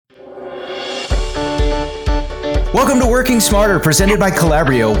Welcome to Working Smarter, presented by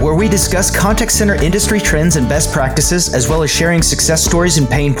Calabrio, where we discuss contact center industry trends and best practices, as well as sharing success stories and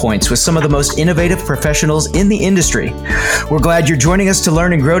pain points with some of the most innovative professionals in the industry. We're glad you're joining us to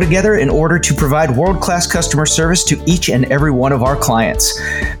learn and grow together in order to provide world-class customer service to each and every one of our clients.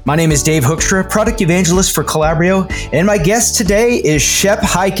 My name is Dave Hoekstra, product evangelist for Calabrio, and my guest today is Shep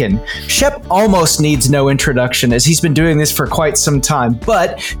Hyken. Shep almost needs no introduction, as he's been doing this for quite some time,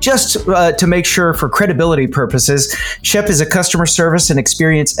 but just to make sure for credibility purposes, Shep is a customer service and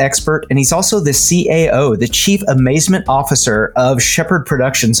experience expert, and he's also the CAO, the Chief Amazement Officer of Shepherd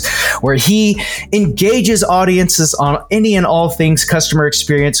Productions, where he engages audiences on any and all things customer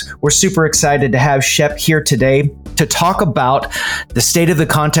experience. We're super excited to have Shep here today to talk about the State of the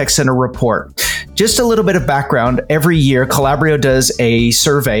Contact Center report. Just a little bit of background. Every year, Calabrio does a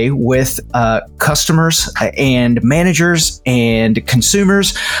survey with customers and managers and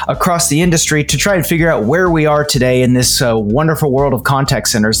consumers across the industry to try and figure out where we are today in this wonderful world of contact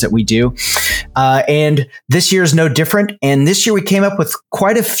centers that we do. And this year is no different. And this year we came up with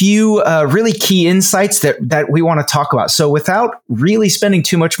quite a few really key insights that we want to talk about. So without really spending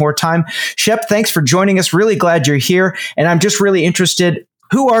too much more time, Shep, thanks for joining us. Really glad you're here. And I'm just really interested.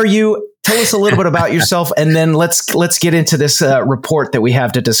 Who are you? Tell us a little bit about yourself, and then let's get into this report that we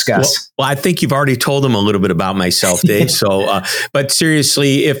have to discuss. Well, I think you've already told them a little bit about myself, Dave. So, but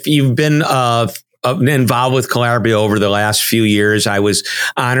seriously, if you've been involved with Calabrio over the last few years, I was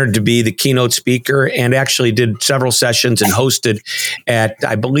honored to be the keynote speaker and actually did several sessions and hosted at,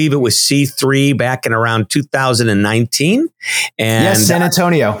 I believe it was C3 back in around 2019. And yes, San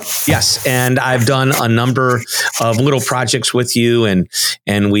Antonio. Yes, and I've done a number of little projects with you,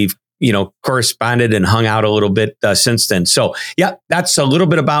 and we've corresponded and hung out a little bit since then. So yeah, that's a little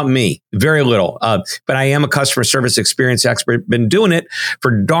bit about me. Very little. But I am a customer service experience expert. Been doing it for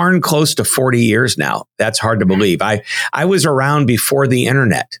darn close to 40 years now. That's hard to believe. I was around before the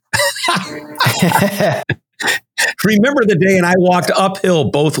internet. Remember the day and I walked uphill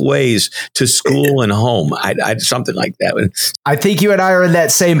both ways to school and home. I something like that. I think you and I are in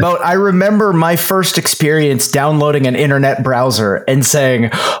that same boat. I remember my first experience downloading an internet browser and saying,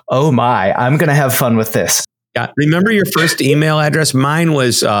 oh my, I'm going to have fun with this. Yeah. Remember your first email address? Mine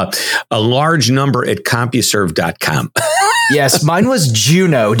was a large number at CompuServe.com. Yes, mine was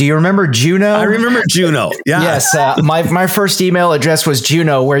Juno. Do you remember Juno? I remember Juno. Yeah. Yes, my first email address was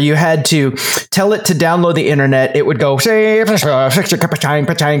Juno, where you had to tell it to download the internet. It would go, and then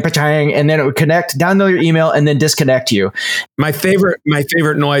it would connect, download your email, and then disconnect you. My favorite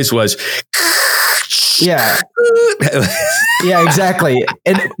noise was. Yeah. Yeah, exactly.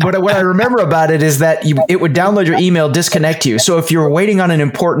 And what I remember about it is that it would download your email, disconnect you. So if you were waiting on an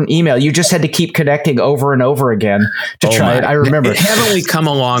important email, you just had to keep connecting over and over again to try it. I remember. Haven't we come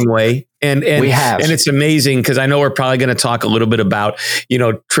a long way? And we have. And it's amazing because I know we're probably going to talk a little bit about,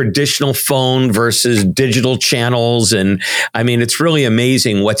 traditional phone versus digital channels. And I mean, it's really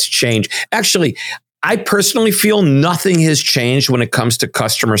amazing what's changed. Actually, I personally feel nothing has changed when it comes to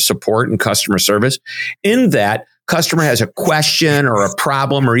customer support and customer service, in that customer has a question or a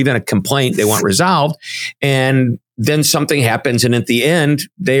problem or even a complaint they want resolved, and then something happens, and at the end,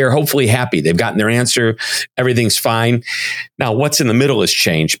 they are hopefully happy. They've gotten their answer. Everything's fine. Now, what's in the middle has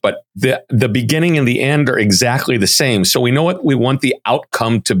changed, but the beginning and the end are exactly the same. So we know what we want the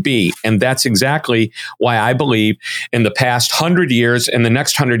outcome to be. And that's exactly why I believe in the past 100 years and the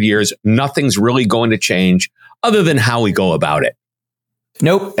next 100 years, nothing's really going to change other than how we go about it.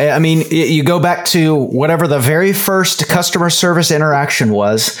 Nope. I mean, you go back to whatever the very first customer service interaction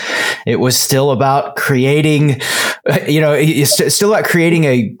was. It was still about creating, it's still about creating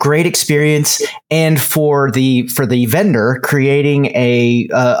a great experience, and for the vendor, creating a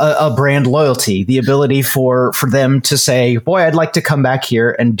brand loyalty, the ability for them to say, boy, I'd like to come back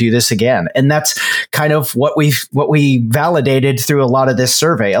here and do this again. And that's kind of what we validated through a lot of this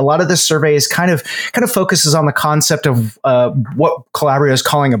survey. A lot of this survey is kind of focuses on the concept of what Calabrio is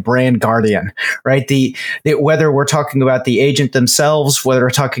calling a brand guardian, right? Whether we're talking about the agent themselves, whether we're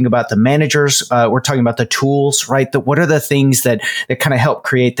talking about the managers, we're talking about the tools, right? What are the things that kind of help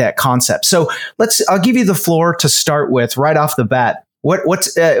create that concept? So I'll give you the floor to start with right off the bat.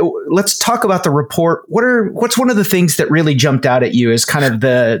 Let's talk about the report. What's one of the things that really jumped out at you as kind of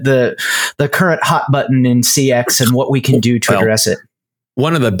the current hot button in CX and what we can do to address it?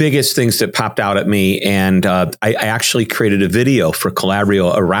 One of the biggest things that popped out at me, and I actually created a video for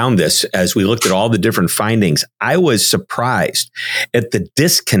Calabrio around this as we looked at all the different findings. I was surprised at the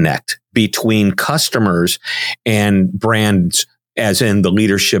disconnect between customers and brands as in the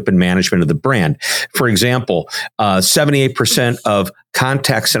leadership and management of the brand. For example, 78% of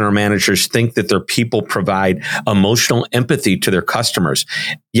contact center managers think that their people provide emotional empathy to their customers,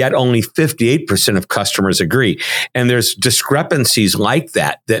 yet only 58% of customers agree. And there's discrepancies like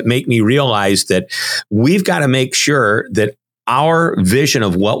that make me realize that we've got to make sure that our vision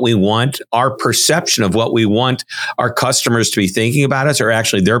of what we want, our perception of what we want our customers to be thinking about us, or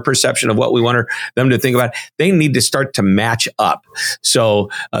actually their perception of what we want them to think about, they need to start to match up.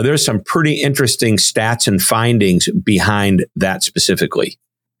 So there's some pretty interesting stats and findings behind that specifically.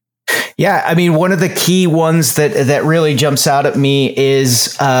 Yeah, I mean, one of the key ones that really jumps out at me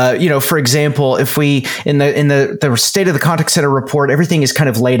is, for example, if we in the state of the contact center report, everything is kind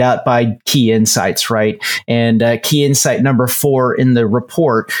of laid out by key insights, right? And key insight number 4 in the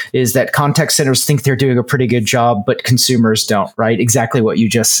report is that contact centers think they're doing a pretty good job, but consumers don't, right? Exactly what you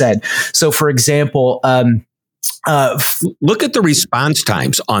just said. So, for example, look at the response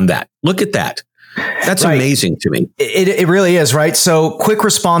times on that. Look at that. That's right. Amazing to me. It really is, right? So quick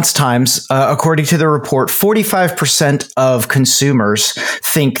response times, according to the report, 45% of consumers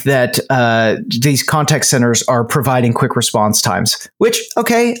think that these contact centers are providing quick response times, which,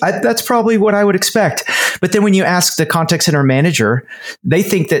 okay, that's probably what I would expect. But then when you ask the contact center manager, they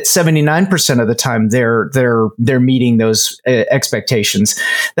think that 79% of the time they're meeting those expectations.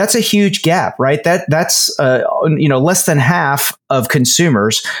 That's a huge gap, right? That's less than half of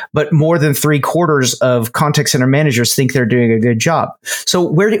consumers, but more than 3/4 of contact center managers think they're doing a good job. So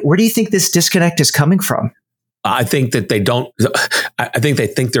where do you think this disconnect is coming from? I think that they don't. I think they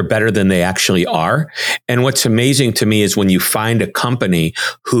think they're better than they actually are. And what's amazing to me is when you find a company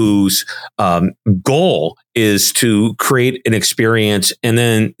whose goal is to create an experience, and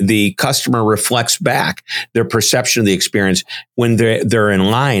then the customer reflects back their perception of the experience when they're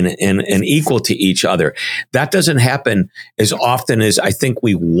in line and equal to each other. That doesn't happen as often as I think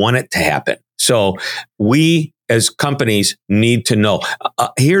we want it to happen. So we, as companies, need to know.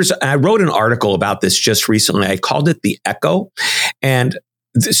 I wrote an article about this just recently. I called it the Echo. And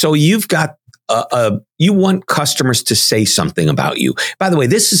so you've got, you want customers to say something about you. By the way,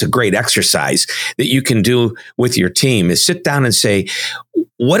 this is a great exercise that you can do with your team, is sit down and say,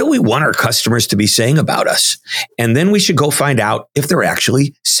 what do we want our customers to be saying about us? And then we should go find out if they're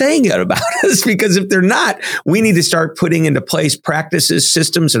actually saying it about us, because if they're not, we need to start putting into place practices,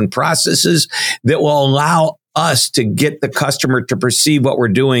 systems, and processes that will allow us to get the customer to perceive what we're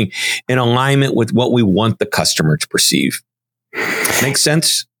doing in alignment with what we want the customer to perceive. Make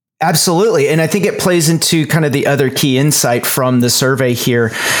sense? Absolutely. And I think it plays into kind of the other key insight from the survey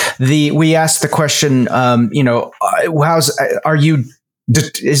here. We asked the question,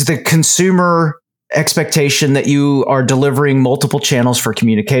 is the consumer expectation that you are delivering multiple channels for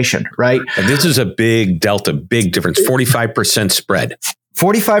communication, right? And this is a big delta, big difference, 45% spread.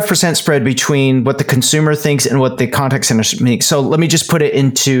 45% spread between what the consumer thinks and what the contact center thinks. So let me just put it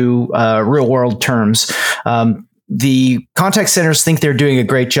into real world terms. The contact centers think they're doing a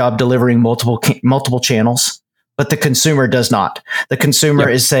great job delivering multiple channels, but the consumer does not. The consumer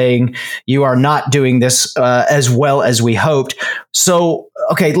is saying, you are not doing this as well as we hoped. So,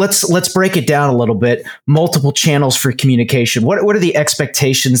 okay, let's break it down a little bit. Multiple channels for communication. What are the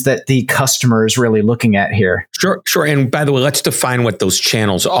expectations that the customer is really looking at here? Sure. And by the way, let's define what those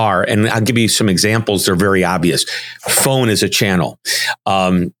channels are. And I'll give you some examples. They're very obvious. Phone is a channel.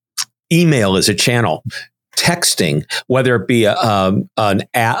 Email is a channel. Texting, whether it be a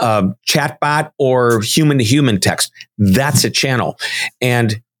chatbot or human-to-human text, that's a channel.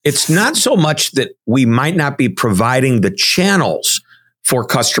 And it's not so much that we might not be providing the channels for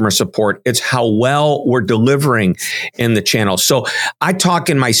customer support. It's how well we're delivering in the channel. So I talk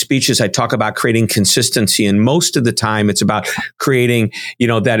in my speeches, I talk about creating consistency. And most of the time it's about creating,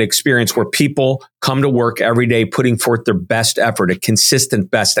 that experience where people come to work every day, putting forth their best effort, a consistent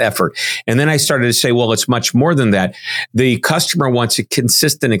best effort. And then I started to say, well, it's much more than that. The customer wants a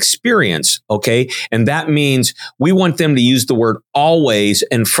consistent experience. Okay. And that means we want them to use the word always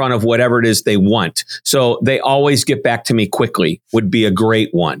in front of whatever it is they want. So they always get back to me quickly would be a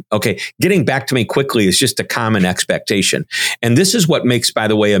great one. Okay. Getting back to me quickly is just a common expectation. And this is what makes, by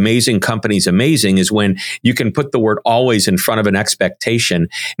the way, amazing companies amazing, is when you can put the word always in front of an expectation.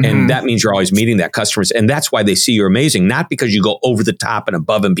 And that means you're always meeting that customers. And that's why they see you're amazing, not because you go over the top and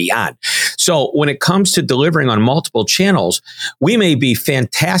above and beyond. So when it comes to delivering on multiple channels, we may be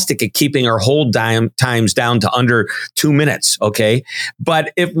fantastic at keeping our hold times down to under 2 minutes. Okay.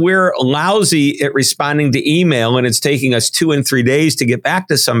 But if we're lousy at responding to email and it's taking us 2 and 3 days to get back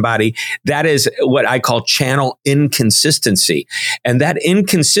to somebody, that is what I call channel inconsistency. And that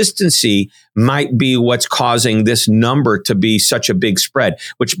inconsistency might be what's causing this number to be such a big spread,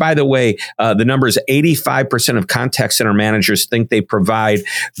 which, by the way, the number is 85% of contact center managers think they provide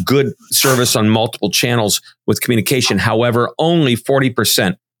good service on multiple channels with communication. However, only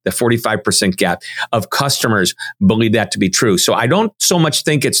 40%, the 45% gap of customers believe that to be true. So I don't so much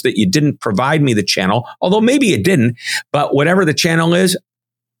think it's that you didn't provide me the channel, although maybe it didn't, but whatever the channel is,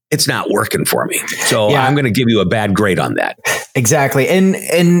 it's not working for me. So yeah. I'm going to give you a bad grade on that. Exactly.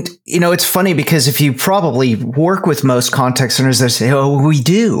 And you know, it's funny because if you probably work with most contact centers, they say, oh, we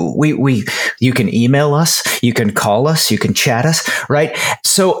do. You can email us, you can call us, you can chat us, right?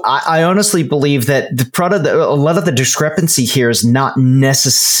 So I honestly believe that a lot of the discrepancy here is not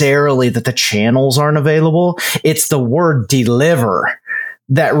necessarily that the channels aren't available. It's the word deliver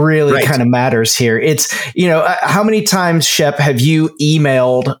that really kind of matters here. It's, you know, how many times, Shep, have you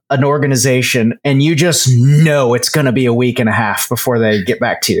emailed an organization and you just know it's going to be a week and a half before they get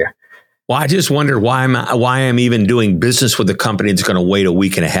back to you? Well, I just wondered why I'm even doing business with a company that's going to wait a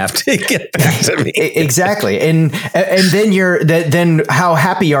week and a half to get back to me. Exactly. And then then how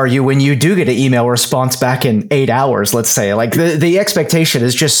happy are you when you do get an email response back in 8 hours, let's say? Like the expectation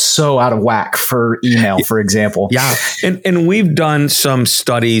is just so out of whack for email, for example. Yeah. And we've done some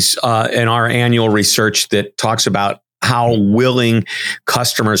studies in our annual research that talks about how willing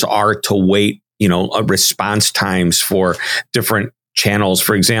customers are to wait, you know, response times for different channels.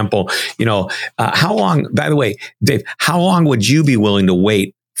 For example, you know, how long, by the way, Dave, how long would you be willing to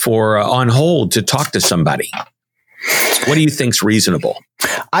wait for on hold to talk to somebody? What do you think's reasonable?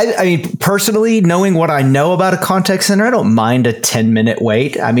 I mean, personally, knowing what I know about a contact center, I don't mind a 10-minute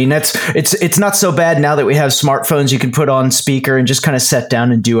wait. I mean, it's not so bad now that we have smartphones you can put on speaker and just kind of sit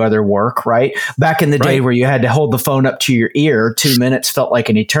down and do other work, right? Back in the day where you had to hold the phone up to your ear, 2 minutes felt like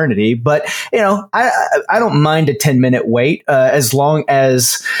an eternity. But, you know, I don't mind a 10-minute wait as long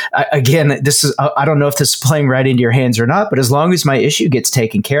as, again, I don't know if this is playing right into your hands or not, but as long as my issue gets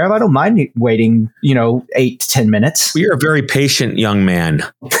taken care of, I don't mind waiting, you know, 8 to 10 minutes. You're a very patient young man.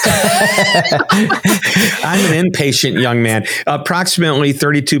 I'm an impatient young man. Approximately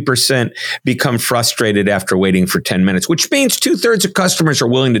 32% become frustrated after waiting for 10 minutes, which means 2/3 of customers are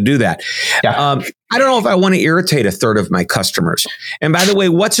willing to do that. Yeah. I don't know if I want to irritate 1/3 of my customers. And by the way,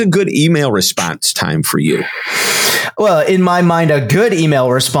 what's a good email response time for you? Well, in my mind, a good email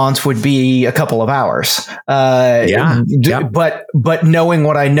response would be a couple of hours. But knowing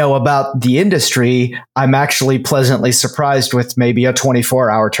what I know about the industry, I'm actually pleasantly surprised with maybe a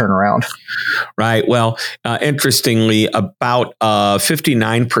 24-hour turnaround. Right. Well, interestingly, about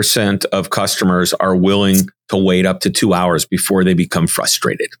 59% of customers are willing to wait up to 2 hours before they become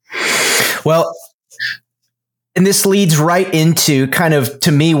frustrated. Well, and this leads right into kind of,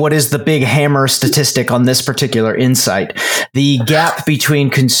 to me, what is the big hammer statistic on this particular insight? The gap between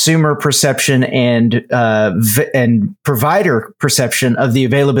consumer perception and provider perception of the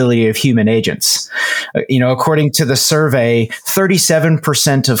availability of human agents. You know, according to the survey,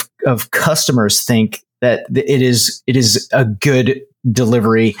 37% of customers think that it is a good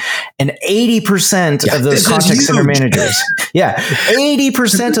delivery, and 80% of those contact center managers,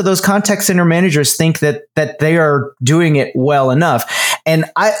 80% of those contact center managers think that they are doing it well enough. And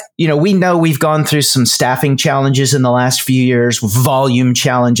we know we've gone through some staffing challenges in the last few years, volume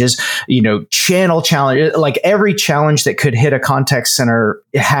challenges, channel challenge, like every challenge that could hit a contact center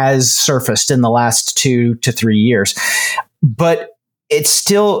has surfaced in the last 2 to 3 years. But it's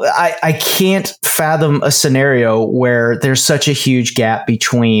still, I can't fathom a scenario where there's such a huge gap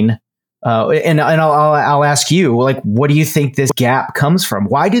between, and I'll ask you, like, what do you think this gap comes from?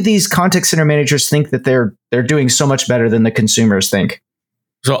 Why do these contact center managers think that they're doing so much better than the consumers think?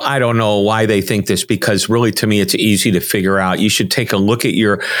 So I don't know why they think this, because really, to me, it's easy to figure out. You should take a look at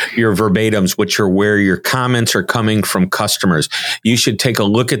your verbatims, which are where your comments are coming from customers. You should take a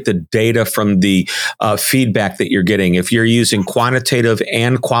look at the data from the feedback that you're getting. If you're using quantitative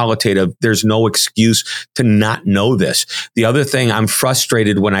and qualitative, there's no excuse to not know this. The other thing I'm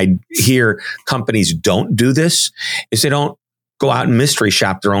frustrated when I hear companies don't do this is they don't go out and mystery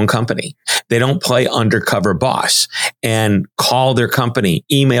shop their own company. They don't play undercover boss and call their company,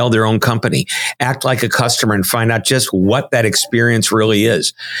 email their own company, act like a customer and find out just what that experience really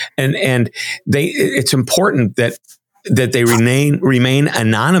is. And it's important that that they remain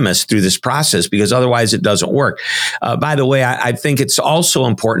anonymous through this process, because otherwise it doesn't work. By the way, I think it's also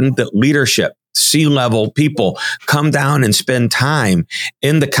important that leadership, C-level people, come down and spend time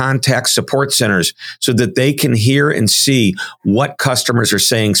in the contact support centers so that they can hear and see what customers are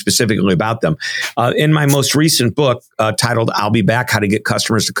saying specifically about them. In my most recent book titled I'll Be Back, How to Get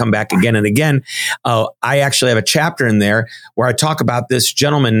Customers to Come Back Again and Again, I actually have a chapter in there where I talk about this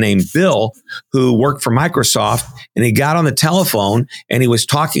gentleman named Bill who worked for Microsoft, and he got on the telephone and he was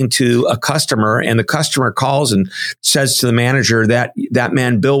talking to a customer, and the customer calls and says to the manager that that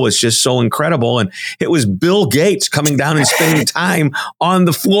man Bill was just so incredible. And it was Bill Gates coming down and spending time on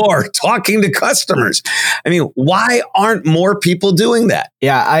the floor talking to customers. I mean, why aren't more people doing that?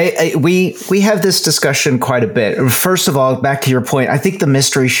 Yeah, we have this discussion quite a bit. First of all, back to your point, I think the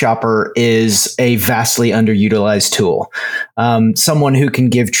mystery shopper is a vastly underutilized tool. Someone who can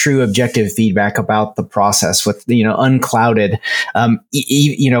give true objective feedback about the process with, unclouded.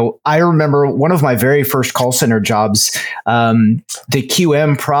 I remember one of my very first call center jobs, the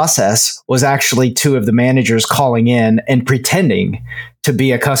QM process was actually two of the managers calling in and pretending to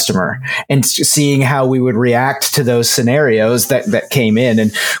be a customer and seeing how we would react to those scenarios that came in.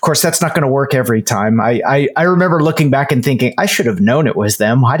 And of course, that's not going to work every time. I remember looking back and thinking, I should have known it was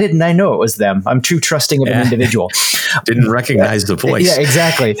them. Why didn't I know it was them? I'm too trusting of an individual. Didn't recognize the voice. Yeah,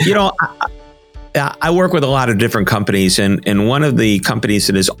 exactly. I work with a lot of different companies, and one of the companies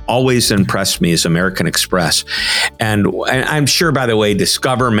that has always impressed me is American Express. And I'm sure, by the way,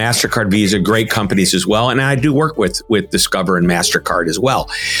 Discover, MasterCard, Visa, great companies as well. And I do work with Discover and MasterCard as well.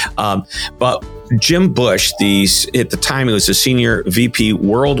 But Jim Bush, at the time he was the Senior VP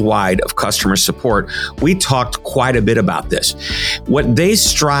worldwide of customer support, we talked quite a bit about this. What they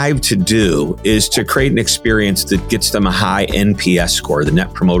strive to do is to create an experience that gets them a high NPS score, the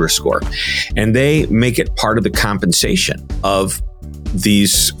Net Promoter Score. And they make it part of the compensation of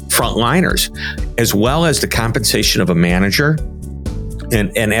these frontliners, as well as the compensation of a manager.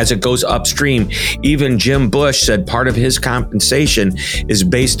 And as it goes upstream, even Jim Bush said part of his compensation is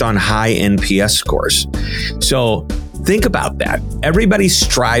based on high NPS scores. So think about that. Everybody's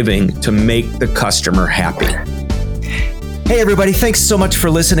striving to make the customer happy. Hey, everybody. Thanks so much for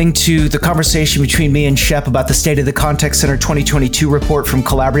listening to the conversation between me and Shep about the State of the Contact Center 2022 report from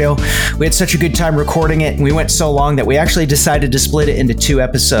Calabrio. We had such a good time recording it, and we went so long that we actually decided to split it into 2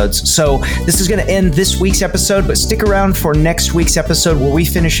 episodes. So this is going to end this week's episode, but stick around for next week's episode where we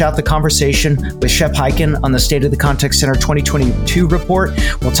finish out the conversation with Shep Hyken on the State of the Contact Center 2022 report.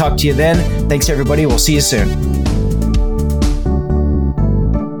 We'll talk to you then. Thanks, everybody. We'll see you soon.